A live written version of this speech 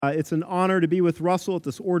It's an honor to be with Russell at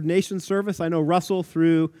this ordination service. I know Russell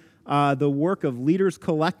through the work of Leaders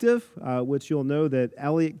Collective, which you'll know that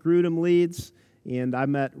Elliot Grudem leads, and I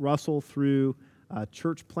met Russell through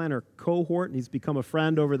church planner cohort, and he's become a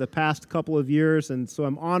friend over the past couple of years, and so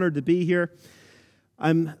I'm honored to be here.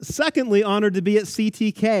 I'm secondly honored to be at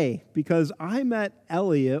CTK because I met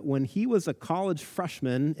Elliot when he was a college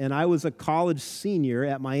freshman and I was a college senior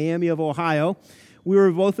at Miami of Ohio. We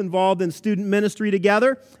were both involved in student ministry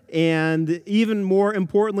together, and even more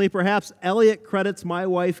importantly, perhaps, Elliot credits my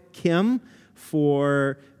wife, Kim,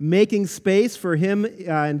 for making space for him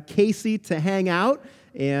and Casey to hang out,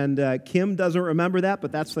 and Kim doesn't remember that,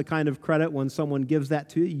 but that's the kind of credit when someone gives that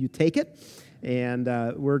to you, you take it, and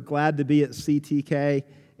we're glad to be at CTK.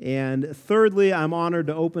 And thirdly, I'm honored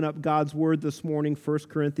to open up God's Word this morning, 1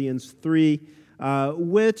 Corinthians 3,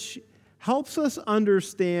 which helps us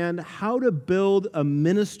understand how to build a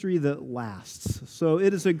ministry that lasts. So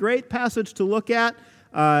it is a great passage to look at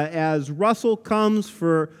as Russell comes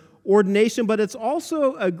for ordination, but it's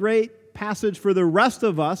also a great passage for the rest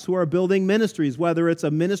of us who are building ministries, whether it's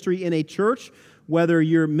a ministry in a church, whether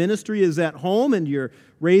your ministry is at home and you're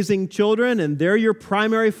raising children and they're your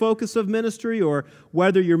primary focus of ministry, or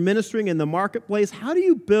whether you're ministering in the marketplace. How do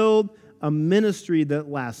you build a ministry that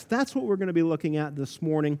lasts? That's what we're going to be looking at this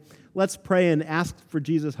morning. Let's pray and ask for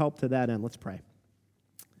Jesus' help to that end. Let's pray.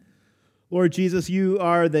 Lord Jesus, you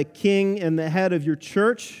are the King and the head of your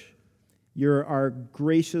church. You're our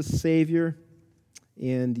gracious Savior,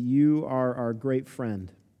 and you are our great friend.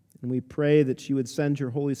 And we pray that you would send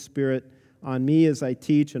your Holy Spirit on me as I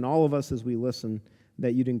teach and all of us as we listen,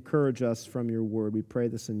 that you'd encourage us from your word. We pray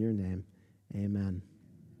this in your name. Amen.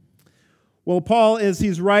 Well, Paul, as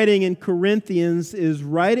he's writing in Corinthians, is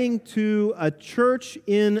writing to a church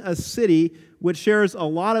in a city which shares a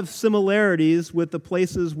lot of similarities with the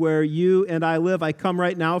places where you and I live. I come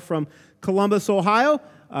right now from Columbus, Ohio,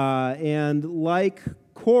 and like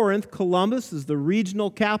Corinth, Columbus is the regional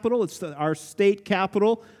capital. It's our state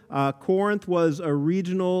capital. Corinth was a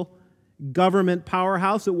regional government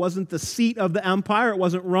powerhouse. It wasn't the seat of the empire. It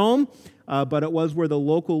wasn't Rome. But it was where the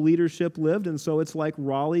local leadership lived, and so it's like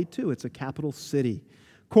Raleigh, too. It's a capital city.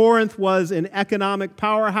 Corinth was an economic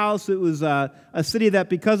powerhouse. It was a city that,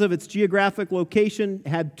 because of its geographic location,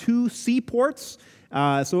 had 2 seaports.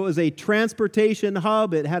 So it was a transportation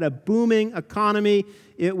hub. It had a booming economy.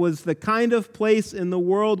 It was the kind of place in the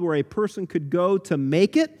world where a person could go to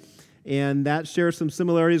make it, and that shares some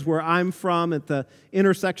similarities where I'm from at the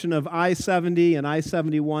intersection of I-70 and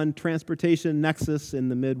I-71, transportation nexus in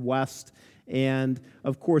the Midwest. And,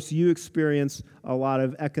 of course, you experience a lot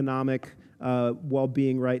of economic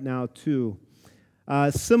well-being right now, too.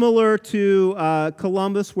 Similar to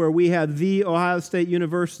Columbus, where we had the Ohio State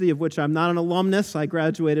University, of which I'm not an alumnus. I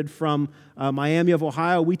graduated from Miami of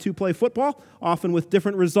Ohio. We too play football, often with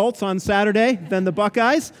different results on Saturday than the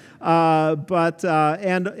Buckeyes. But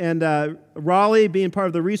Raleigh, being part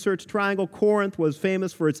of the Research Triangle, Corinth was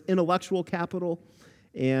famous for its intellectual capital,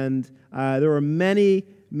 and there were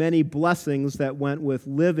many blessings that went with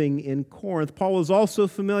living in Corinth. Paul was also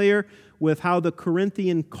familiar with how the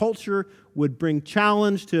Corinthian culture would bring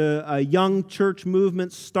challenge to a young church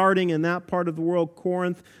movement starting in that part of the world.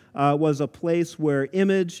 Corinth was a place where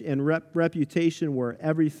image and reputation were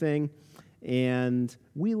everything, and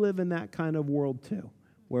we live in that kind of world too,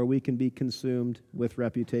 where we can be consumed with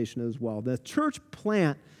reputation as well. The church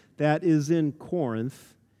plant that is in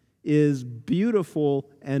Corinth is beautiful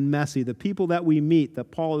and messy. The people that we meet,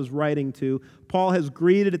 that Paul is writing to, Paul has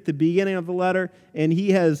greeted at the beginning of the letter, and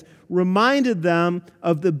he has reminded them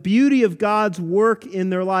of the beauty of God's work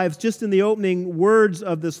in their lives. Just in the opening words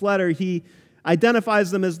of this letter, he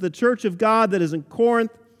identifies them as the church of God that is in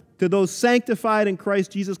Corinth, to those sanctified in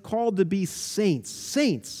Christ Jesus, called to be saints,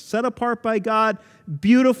 set apart by God,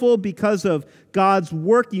 beautiful because of God's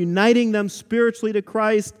work uniting them spiritually to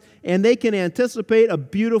Christ, and they can anticipate a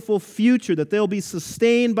beautiful future, that they'll be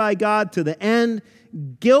sustained by God to the end,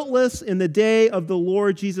 guiltless in the day of the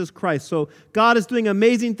Lord Jesus Christ. So God is doing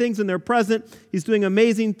amazing things in their present. He's doing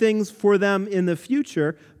amazing things for them in the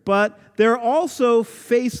future, but they're also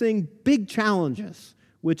facing big challenges,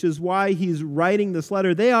 which is why he's writing this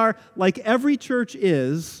letter. They are, like every church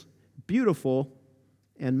is, beautiful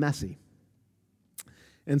and messy.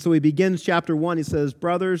 And so he begins chapter 1. He says,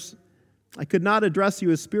 "Brothers, I could not address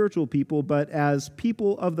you as spiritual people, but as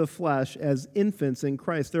people of the flesh, as infants in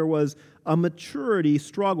Christ." There was a maturity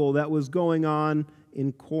struggle that was going on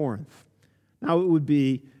in Corinth. Now,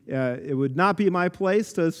 it would not be my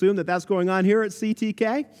place to assume that that's going on here at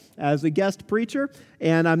CTK as a guest preacher,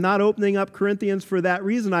 and I'm not opening up Corinthians for that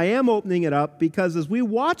reason. I am opening it up because as we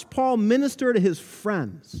watch Paul minister to his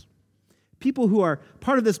friends, people who are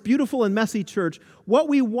part of this beautiful and messy church, what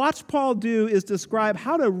we watch Paul do is describe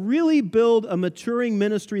how to really build a maturing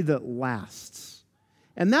ministry that lasts.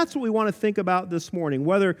 And that's what we want to think about this morning,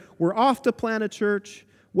 whether we're off to plant a church,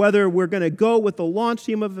 whether we're going to go with the launch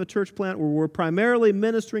team of a church plant where we're primarily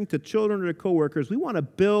ministering to children or to coworkers. We want to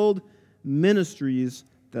build ministries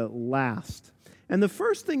that last. And the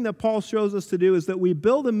first thing that Paul shows us to do is that we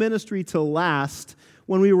build a ministry to last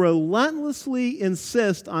when we relentlessly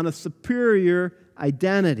insist on a superior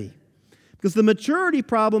identity. Because the maturity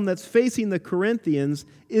problem that's facing the Corinthians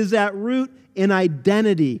is at root an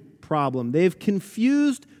identity problem. They've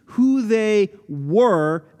confused who they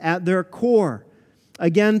were at their core.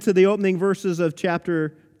 Again, to the opening verses of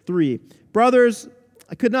chapter 3. Brothers,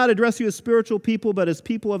 I could not address you as spiritual people, but as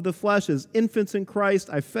people of the flesh, as infants in Christ.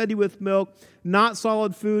 I fed you with milk, not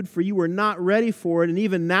solid food, for you were not ready for it. And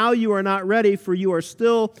even now you are not ready, for you are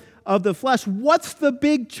still of the flesh. What's the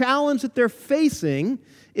big challenge that they're facing?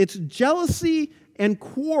 It's jealousy and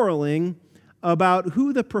quarreling about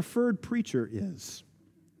who the preferred preacher is,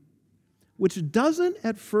 which doesn't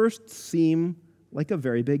at first seem like a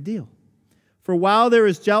very big deal. For while there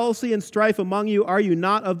is jealousy and strife among you, are you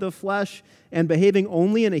not of the flesh and behaving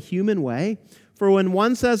only in a human way? For when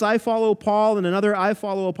one says, I follow Paul, and another, I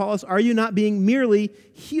follow Apollos, are you not being merely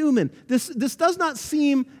human? This does not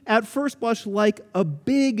seem at first blush like a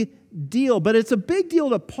big deal, but it's a big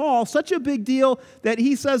deal to Paul, such a big deal that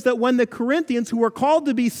he says that when the Corinthians, who were called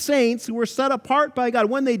to be saints, who were set apart by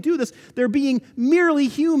God, when they do this, they're being merely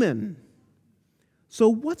human. So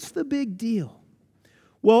what's the big deal?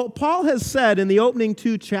 Well, Paul has said in the opening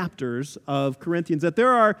 2 chapters of Corinthians that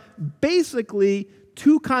there are basically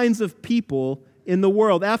 2 kinds of people in the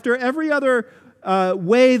world. After every other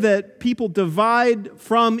way that people divide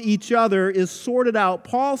from each other is sorted out,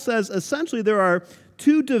 Paul says essentially there are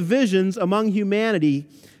 2 divisions among humanity.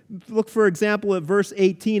 Look, for example, at verse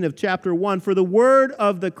 18 of chapter 1. For the word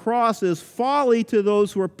of the cross is folly to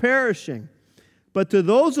those who are perishing, but to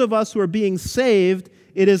those of us who are being saved,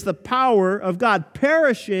 it is the power of God,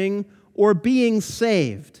 perishing or being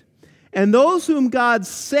saved. And those whom God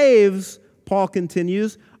saves, Paul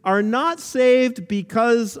continues, are not saved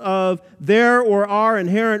because of their or our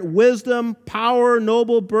inherent wisdom, power,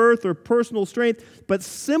 noble birth, or personal strength, but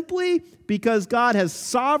simply because God has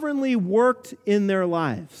sovereignly worked in their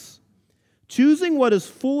lives, choosing what is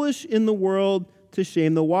foolish in the world to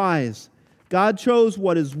shame the wise. God chose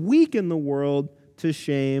what is weak in the world to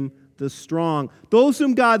shame the strong. Those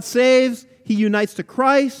whom God saves, He unites to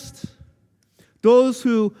Christ. Those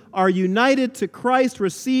who are united to Christ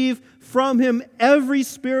receive from Him every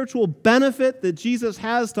spiritual benefit that Jesus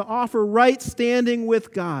has to offer: right standing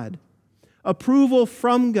with God, approval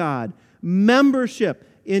from God, membership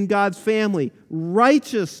in God's family,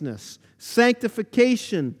 righteousness,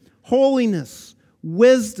 sanctification, holiness,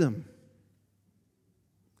 wisdom,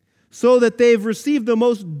 so that they've received the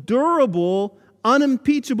most durable,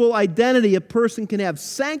 unimpeachable identity a person can have,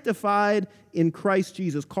 sanctified in Christ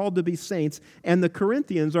Jesus, called to be saints. And the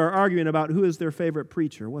Corinthians are arguing about who is their favorite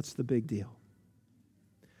preacher. What's the big deal?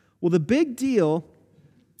 Well, the big deal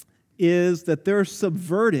is that they're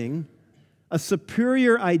subverting a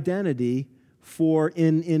superior identity for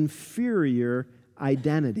an inferior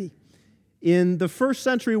identity. In the first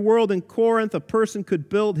century world in Corinth, a person could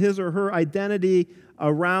build his or her identity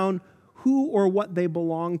around who or what they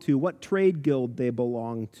belong to, what trade guild they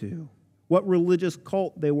belong to, what religious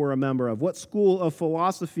cult they were a member of, what school of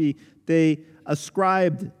philosophy they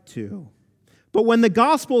ascribed to. But when the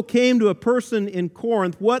gospel came to a person in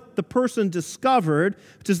Corinth, what the person discovered,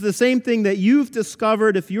 which is the same thing that you've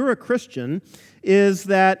discovered if you're a Christian, is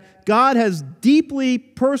that God has deeply,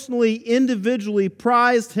 personally, individually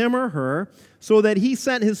prized him or her, so that He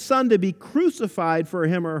sent His Son to be crucified for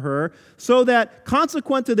him or her, so that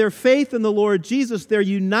consequent to their faith in the Lord Jesus, they're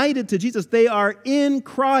united to Jesus. They are in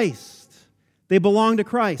Christ. They belong to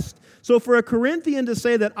Christ. So for a Corinthian to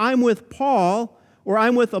say that I'm with Paul or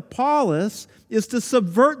I'm with Apollos is to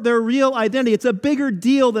subvert their real identity. It's a bigger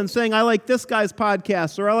deal than saying I like this guy's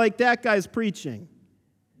podcast or I like that guy's preaching.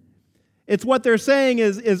 It's what they're saying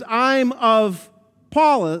is I'm of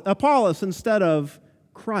Apollos instead of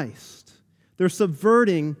Christ. They're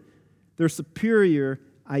subverting their superior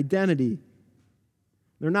identity.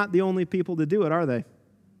 They're not the only people to do it, are they?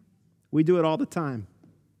 We do it all the time.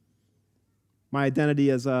 My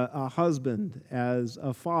identity as a husband, as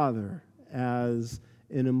a father, as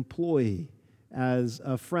an employee, as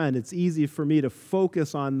a friend. It's easy for me to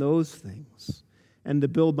focus on those things and to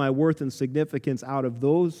build my worth and significance out of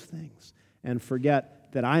those things and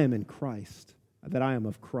forget that I am in Christ, that I am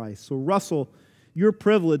of Christ. So Russell, your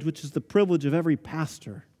privilege, which is the privilege of every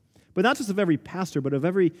pastor, but not just of every pastor, but of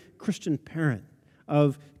every Christian parent,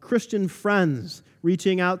 of Christian friends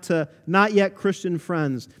reaching out to not yet Christian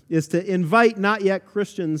friends, is to invite not yet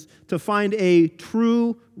Christians to find a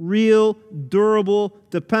true, real, durable,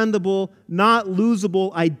 dependable, not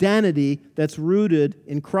losable identity that's rooted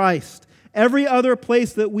in Christ. Every other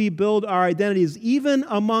place that we build our identities, even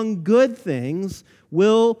among good things,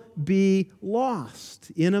 will be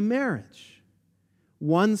lost in a marriage.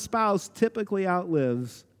 One spouse typically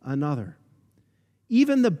outlives another.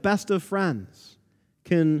 Even the best of friends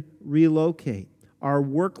can relocate. Our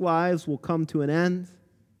work lives will come to an end.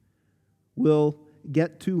 We'll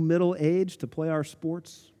get to middle age to play our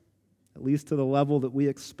sports, at least to the level that we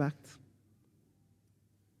expect.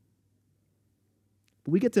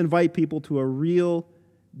 But we get to invite people to a real,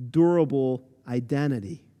 durable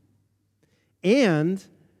identity. And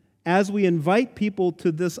as we invite people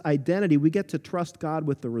to this identity, we get to trust God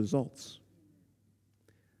with the results.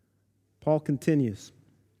 Paul continues.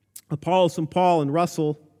 Apollos and Paul and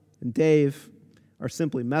Russell and Dave are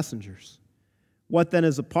simply messengers. What then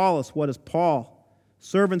is Apollos? What is Paul?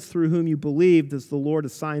 Servants through whom you believed, as the Lord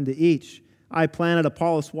assigned to each. I planted,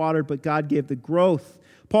 Apollos watered, but God gave the growth.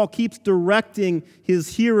 Paul keeps directing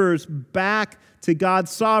his hearers back to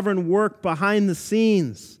God's sovereign work behind the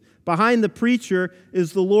scenes. Behind the preacher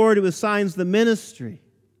is the Lord who assigns the ministry,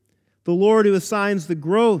 the Lord who assigns the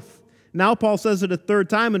growth. Now Paul says it a third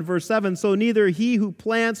time in verse 7, so neither he who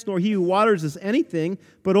plants nor he who waters is anything,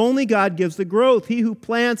 but only God gives the growth. He who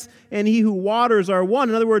plants and he who waters are one.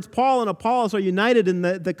 In other words, Paul and Apollos are united in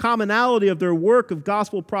the commonality of their work of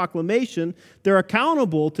gospel proclamation. They're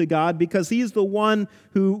accountable to God because he's the one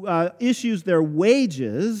who issues their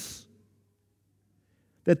wages,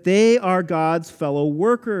 that they are God's fellow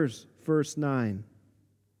workers. Verse 9.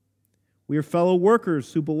 We are fellow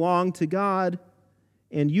workers who belong to God,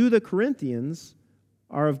 and you, the Corinthians,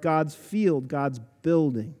 are of God's field, God's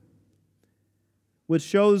building. Which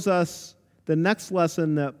shows us the next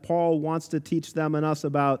lesson that Paul wants to teach them and us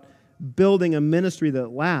about building a ministry that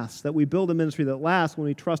lasts, that we build a ministry that lasts when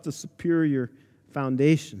we trust a superior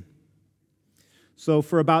foundation. So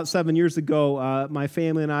for about 7 years ago, my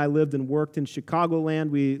family and I lived and worked in Chicagoland.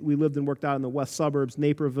 We lived and worked out in the west suburbs,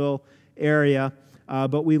 Naperville area.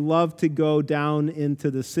 But we love to go down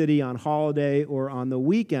into the city on holiday or on the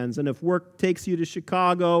weekends. And if work takes you to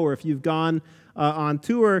Chicago, or if you've gone on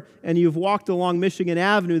tour and you've walked along Michigan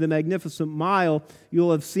Avenue, the Magnificent Mile,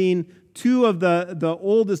 you'll have seen two of the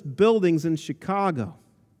oldest buildings in Chicago.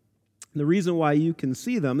 And the reason why you can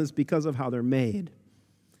see them is because of how they're made.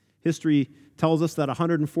 History tells us that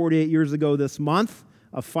 148 years ago this month,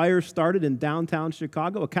 a fire started in downtown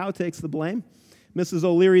Chicago. A cow takes the blame. Mrs.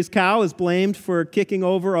 O'Leary's cow is blamed for kicking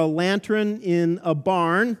over a lantern in a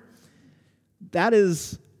barn. That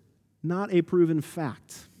is not a proven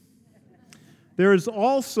fact. There is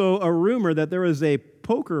also a rumor that there was a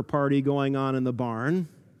poker party going on in the barn,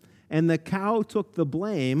 and the cow took the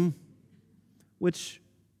blame, which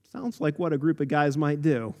sounds like what a group of guys might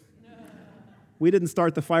do. We didn't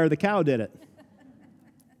start the fire, the cow did it.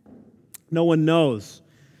 No one knows.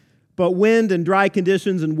 But wind and dry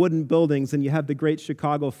conditions and wooden buildings, and you have the Great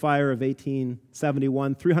Chicago Fire of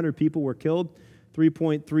 1871. 300 people were killed.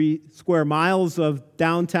 3.3 square miles of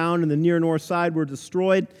downtown and the near north side were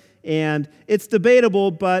destroyed. And it's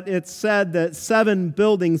debatable, but it's said that 7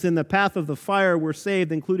 buildings in the path of the fire were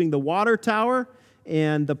saved, including the water tower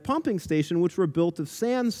and the pumping station, which were built of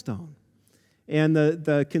sandstone. And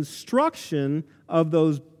the construction of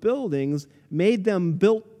those buildings made them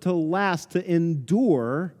built to last, to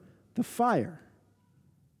endure the fire.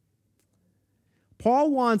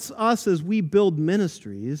 Paul wants us, as we build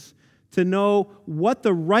ministries, to know what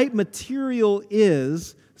the right material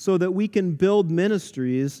is so that we can build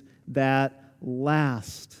ministries that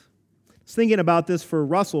last. I was thinking about this for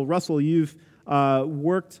Russell. Russell, you've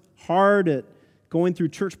worked hard at going through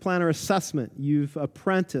church planner assessment. You've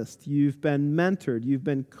apprenticed. You've been mentored. You've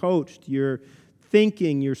been coached. You're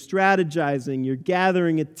thinking, you're strategizing, you're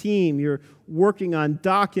gathering a team, you're working on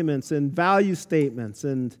documents and value statements,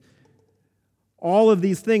 and all of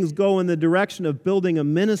these things go in the direction of building a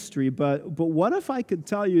ministry. But what if I could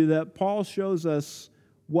tell you that Paul shows us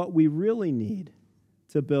what we really need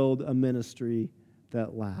to build a ministry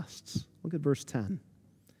that lasts? Look at verse 10.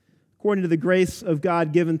 According to the grace of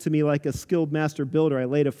God given to me like a skilled master builder, I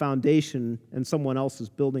laid a foundation and someone else is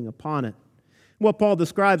building upon it. What Paul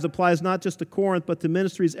describes applies not just to Corinth, but to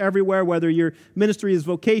ministries everywhere, whether your ministry is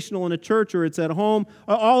vocational in a church or it's at home.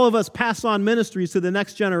 All of us pass on ministries to the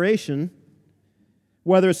next generation,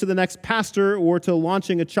 whether it's to the next pastor or to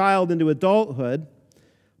launching a child into adulthood.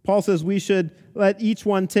 Paul says we should let each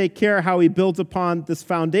one take care how he builds upon this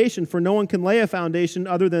foundation, for no one can lay a foundation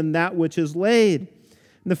other than that which is laid.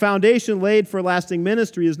 And the foundation laid for lasting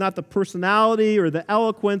ministry is not the personality or the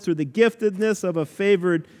eloquence or the giftedness of a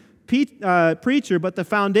favored preacher, but the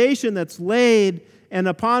foundation that's laid and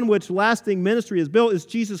upon which lasting ministry is built is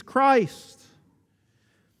Jesus Christ.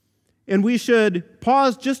 And we should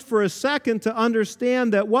pause just for a second to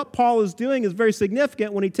understand that what Paul is doing is very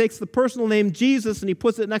significant when he takes the personal name Jesus and he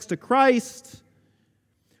puts it next to Christ.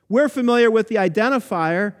 We're familiar with the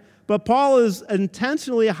identifier, but Paul is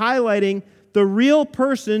intentionally highlighting the real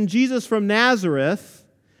person, Jesus from Nazareth,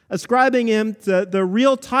 ascribing him to the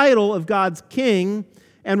real title of God's King,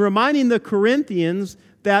 and reminding the Corinthians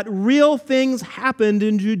that real things happened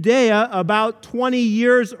in Judea about 20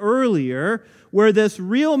 years earlier, where this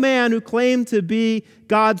real man who claimed to be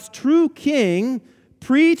God's true king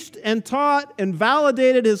preached and taught and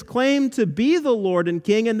validated his claim to be the Lord and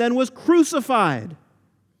King, and then was crucified.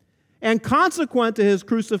 And consequent to his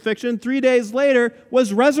crucifixion, 3 days later,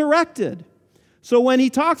 was resurrected. So when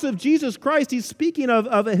he talks of Jesus Christ, he's speaking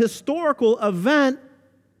of a historical event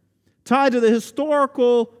tied to the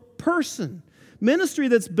historical person. Ministry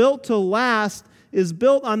that's built to last is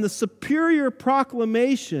built on the superior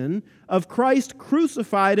proclamation of Christ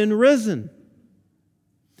crucified and risen.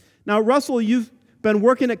 Now, Russell, you've been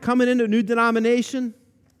working at coming into a new denomination.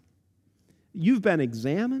 You've been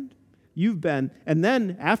examined. And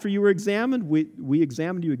then after you were examined, we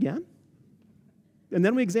examined you again. And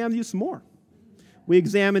then we examined you some more. We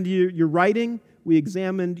examined your writing. We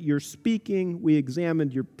examined your speaking. We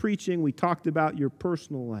examined your preaching. We talked about your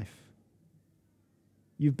personal life.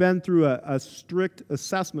 You've been through a strict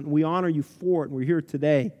assessment. We honor you for it, and we're here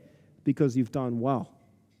today because you've done well.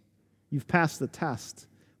 You've passed the test.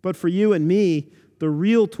 But for you and me, the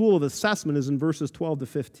real tool of assessment is in verses 12 to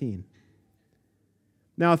 15.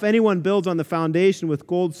 Now, if anyone builds on the foundation with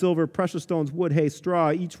gold, silver, precious stones, wood, hay,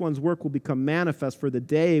 straw, each one's work will become manifest, for the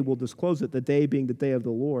day will disclose it, the day being the day of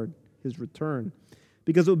the Lord, his return,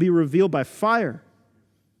 because it will be revealed by fire.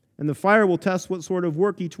 And the fire will test what sort of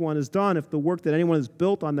work each one has done. If the work that anyone has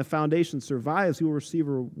built on the foundation survives, he will receive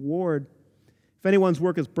a reward. If anyone's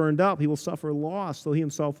work is burned up, he will suffer loss, though he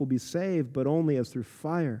himself will be saved, but only as through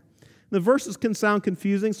fire. The verses can sound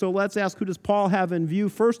confusing, so let's ask, who does Paul have in view?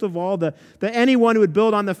 First of all, the anyone who would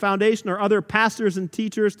build on the foundation are other pastors and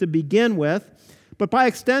teachers to begin with. But by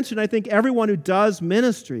extension, I think everyone who does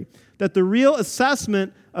ministry, that the real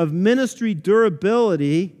assessment of ministry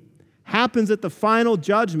durability happens at the final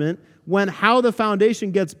judgment when how the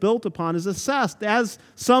foundation gets built upon is assessed. As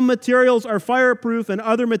some materials are fireproof and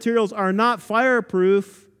other materials are not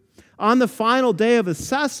fireproof, on the final day of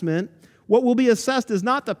assessment, what will be assessed is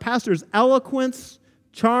not the pastor's eloquence,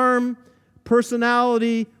 charm,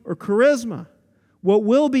 personality, or charisma. What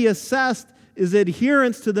will be assessed is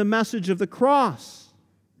adherence to the message of the cross.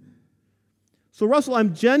 So, Russell,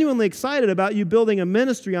 I'm genuinely excited about you building a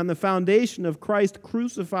ministry on the foundation of Christ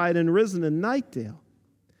crucified and risen in Nightdale.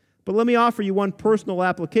 But let me offer you one personal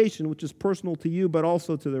application, which is personal to you, but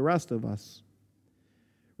also to the rest of us.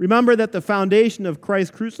 Remember that the foundation of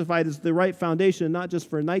Christ crucified is the right foundation, not just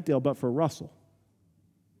for Nightdale, but for Russell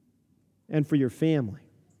and for your family.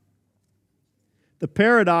 The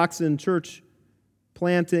paradox in church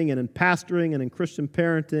planting and in pastoring and in Christian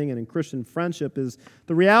parenting and in Christian friendship is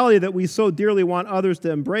the reality that we so dearly want others to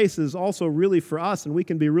embrace is also really for us, and we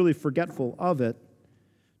can be really forgetful of it.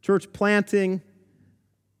 Church planting,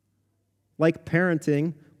 like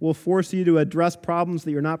parenting, will force you to address problems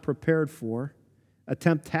that you're not prepared for,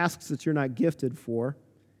 attempt tasks that you're not gifted for.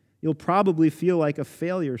 You'll probably feel like a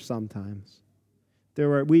failure sometimes.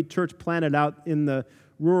 We church planted out in the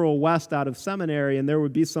rural west out of seminary, and there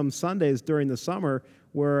would be some Sundays during the summer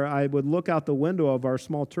where I would look out the window of our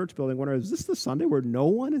small church building and wonder, is this the Sunday where no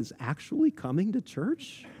one is actually coming to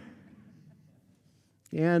church?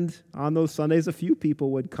 And on those Sundays, a few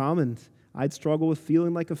people would come, and I'd struggle with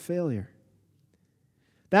feeling like a failure.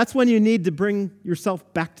 That's when you need to bring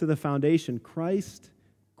yourself back to the foundation. Christ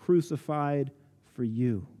crucified for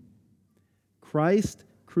you. Christ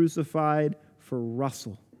crucified for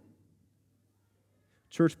Russell.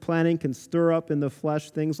 Church planting can stir up in the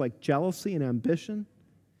flesh things like jealousy and ambition,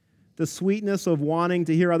 the sweetness of wanting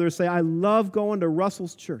to hear others say, I love going to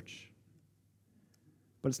Russell's church.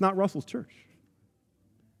 But it's not Russell's church.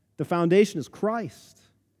 The foundation is Christ.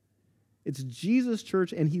 It's Jesus'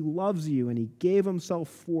 church, and he loves you, and he gave himself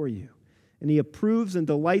for you. and He approves and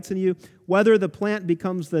delights in you. Whether the plant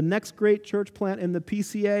becomes the next great church plant in the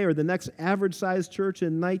PCA or the next average-sized church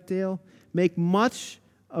in Nightdale, make much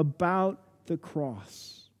about the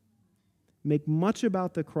cross. Make much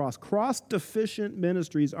about the cross. Cross-deficient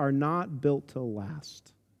ministries are not built to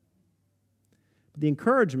last. The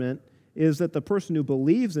encouragement is that the person who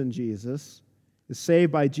believes in Jesus is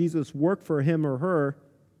saved by Jesus' work for him or her,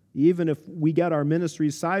 even if we get our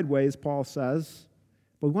ministries sideways, Paul says.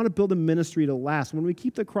 But we want to build a ministry to last. When we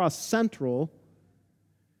keep the cross central,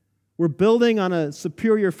 we're building on a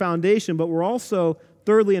superior foundation, but we're also,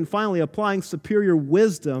 thirdly and finally, applying superior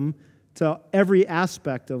wisdom to every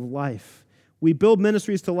aspect of life. We build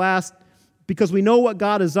ministries to last because we know what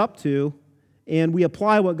God is up to, and we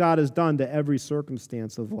apply what God has done to every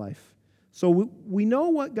circumstance of life. So we know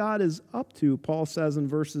what God is up to, Paul says in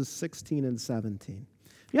verses 16 and 17.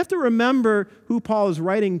 You have to remember who Paul is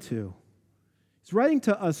writing to. He's writing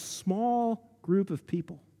to a small group of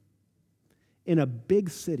people in a big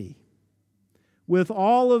city with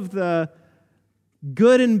all of the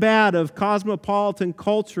good and bad of cosmopolitan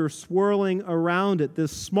culture swirling around it.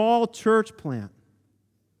 This small church plant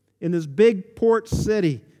in this big port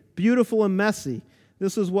city, beautiful and messy.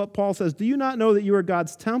 This is what Paul says. Do you not know that you are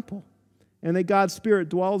God's temple and that God's Spirit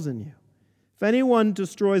dwells in you? If anyone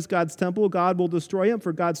destroys God's temple, God will destroy him,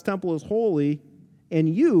 for God's temple is holy, and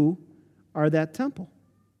you are that temple.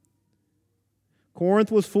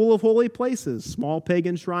 Corinth was full of holy places, small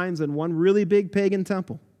pagan shrines, and one really big pagan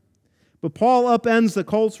temple. But Paul upends the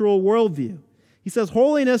cultural worldview. He says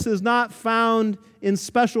holiness is not found in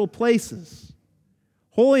special places.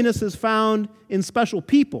 Holiness is found in special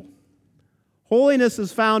people. Holiness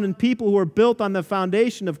is found in people who are built on the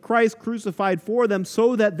foundation of Christ crucified for them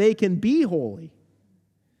so that they can be holy.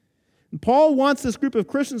 And Paul wants this group of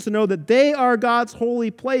Christians to know that they are God's holy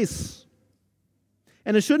place.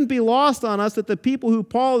 And it shouldn't be lost on us that the people who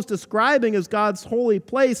Paul is describing as God's holy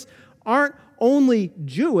place aren't only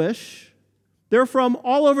Jewish, they're from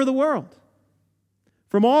all over the world,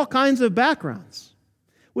 from all kinds of backgrounds,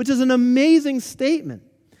 which is an amazing statement.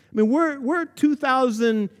 I mean, we're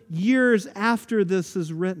 2,000 years after this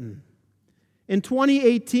is written. In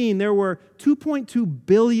 2018, there were 2.2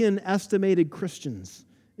 billion estimated Christians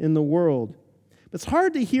in the world. It's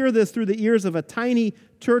hard to hear this through the ears of a tiny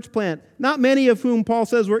church plant, not many of whom Paul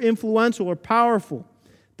says were influential or powerful.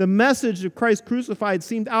 The message of Christ crucified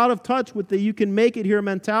seemed out of touch with the you can make it here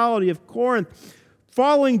mentality of Corinth.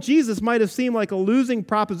 Following Jesus might have seemed like a losing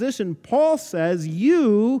proposition. Paul says,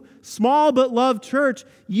 you, small but loved church,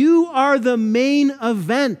 you are the main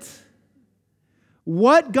event.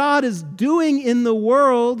 What God is doing in the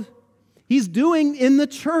world, He's doing in the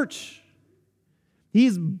church.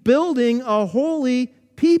 He's building a holy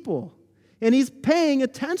people, and He's paying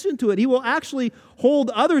attention to it. He will actually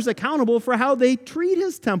hold others accountable for how they treat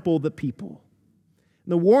His temple, the people.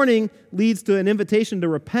 The warning leads to an invitation to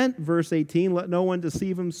repent, verse 18. Let no one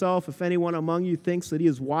deceive himself. If anyone among you thinks that he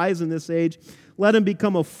is wise in this age, let him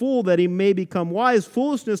become a fool that he may become wise.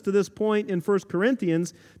 Foolishness to this point in 1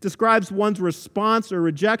 Corinthians describes one's response or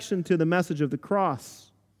rejection to the message of the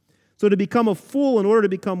cross. So to become a fool in order to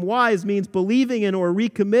become wise means believing in or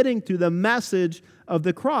recommitting to the message of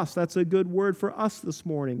the cross. That's a good word for us this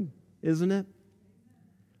morning, isn't it?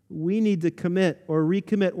 We need to commit or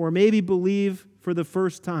recommit or maybe believe for the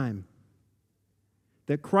first time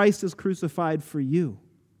that Christ is crucified for you,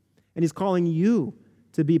 and He's calling you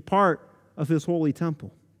to be part of His holy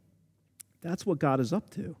temple. That's what God is up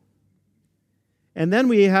to. And then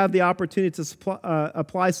we have the opportunity to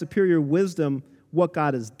apply superior wisdom, what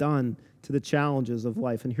God has done to the challenges of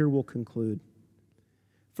life. And here we'll conclude.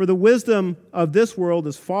 For the wisdom of this world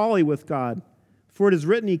is folly with God. For it is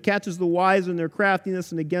written, He catches the wise in their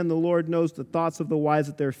craftiness, and again the Lord knows the thoughts of the wise,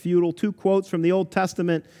 that they're futile. Two quotes from the Old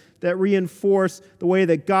Testament that reinforce the way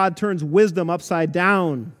that God turns wisdom upside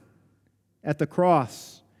down at the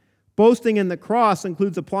cross. Boasting in the cross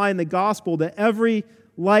includes applying the gospel to every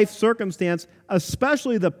life circumstance,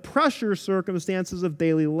 especially the pressure circumstances of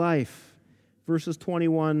daily life. Verses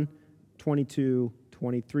 21, 22,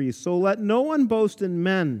 23. So let no one boast in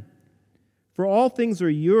men, for all things are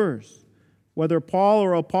yours. Whether Paul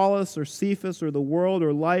or Apollos or Cephas or the world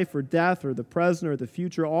or life or death or the present or the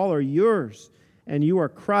future, all are yours, and you are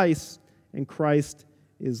Christ's, and Christ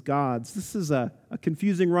is God's. This is a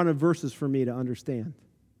confusing run of verses for me to understand.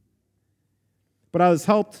 But I was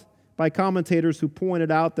helped by commentators who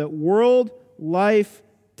pointed out that world, life,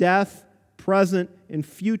 death, present, and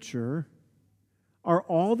future are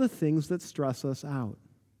all the things that stress us out.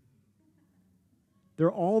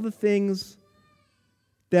 They're all the things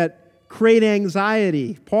that create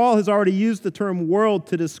anxiety. Paul has already used the term world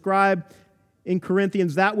to describe in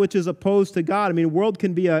Corinthians, that which is opposed to God. I mean, world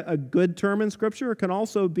can be a good term in Scripture. It can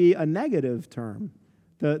also be a negative term,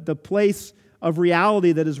 the place of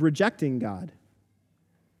reality that is rejecting God.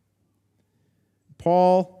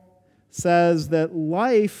 Paul says that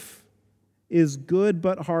life is good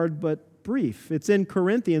but hard but brief. It's in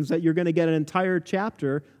Corinthians that you're going to get an entire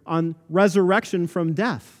chapter on resurrection from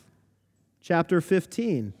death. Chapter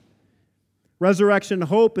 15. Resurrection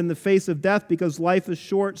hope in the face of death, because life is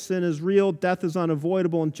short, sin is real, death is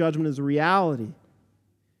unavoidable, and judgment is a reality.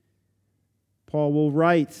 Paul will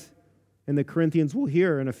write, and the Corinthians will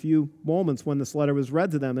hear in a few moments when this letter was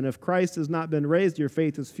read to them, and if Christ has not been raised, your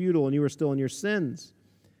faith is futile, and you are still in your sins.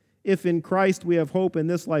 If in Christ we have hope in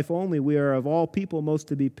this life only, we are of all people most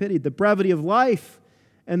to be pitied. The brevity of life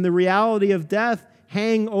and the reality of death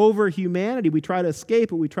hang over humanity. We try to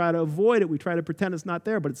escape it, we try to avoid it, we try to pretend it's not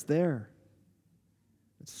there, but it's there.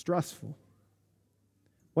 It's stressful.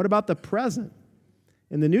 What about the present?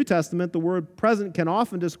 In the New Testament, the word present can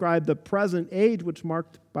often describe the present age, which is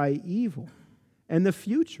marked by evil, and the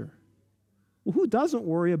future. Well, who doesn't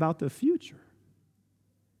worry about the future?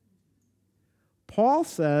 Paul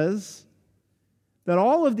says that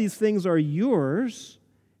all of these things are yours,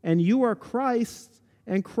 and you are Christ,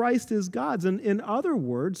 and Christ is God's. And in other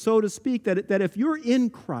words, so to speak, that if you're in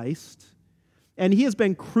Christ, and He has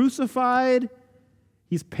been crucified,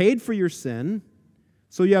 He's paid for your sin,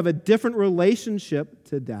 so you have a different relationship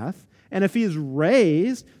to death. And if He is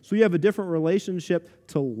raised, so you have a different relationship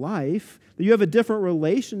to life, that you have a different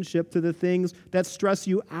relationship to the things that stress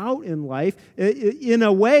you out in life. In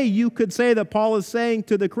a way, you could say that Paul is saying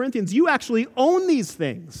to the Corinthians, you actually own these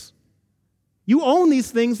things. You own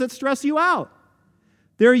these things that stress you out.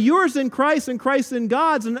 They're yours in Christ and Christ in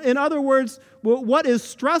God's. And in other words, what is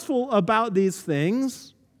stressful about these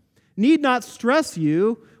things need not stress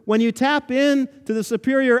you when you tap into the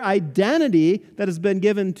superior identity that has been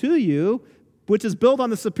given to you, which is built on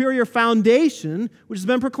the superior foundation which has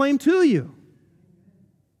been proclaimed to you.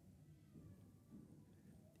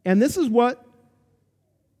 And this is what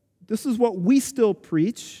we still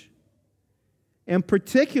preach, and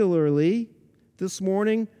particularly this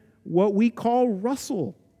morning, what we call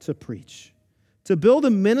Russell to preach. To build a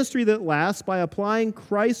ministry that lasts by applying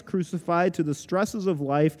Christ crucified to the stresses of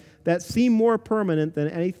life that seem more permanent than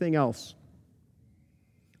anything else.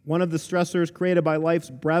 One of the stressors created by life's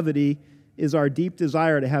brevity is our deep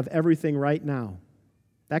desire to have everything right now.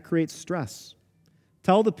 That creates stress.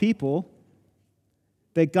 Tell the people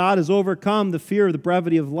that God has overcome the fear of the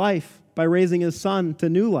brevity of life by raising His Son to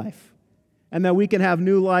new life, and that we can have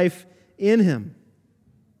new life in Him.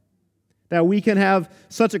 That we can have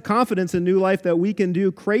such a confidence in new life that we can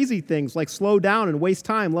do crazy things like slow down and waste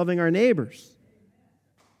time loving our neighbors.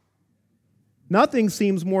 Nothing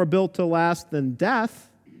seems more built to last than death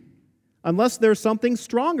unless there's something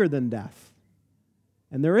stronger than death.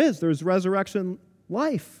 And there's resurrection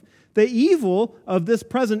life. The evil of this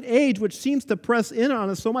present age, which seems to press in on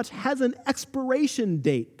us so much, has an expiration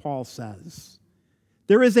date, Paul says.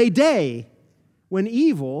 There is a day when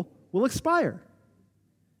evil will expire.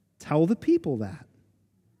 Tell the people that.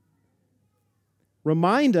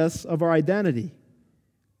 Remind us of our identity.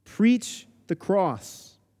 Preach the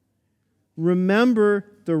cross. Remember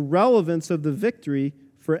the relevance of the victory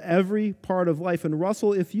for every part of life. And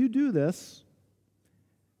Russell, if you do this,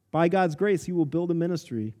 by God's grace, you will build a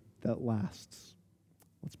ministry that lasts.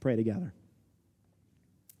 Let's pray together.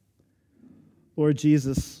 Lord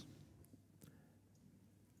Jesus,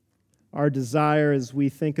 our desire as we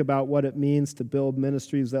think about what it means to build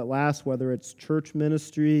ministries that last, whether it's church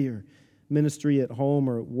ministry or ministry at home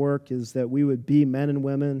or at work, is that we would be men and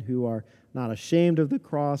women who are not ashamed of the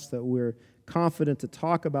cross, that we're confident to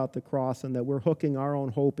talk about the cross, and that we're hooking our own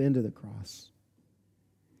hope into the cross.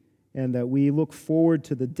 And that we look forward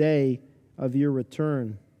to the day of your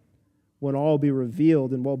return when all will be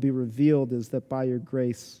revealed, and what will be revealed is that by your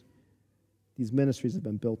grace, these ministries have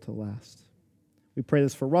been built to last. We pray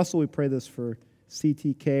this for Russell. We pray this for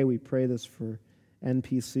CTK. We pray this for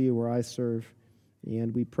NPC, where I serve.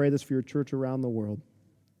 And we pray this for your church around the world.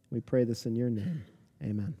 We pray this in your name.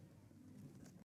 Amen.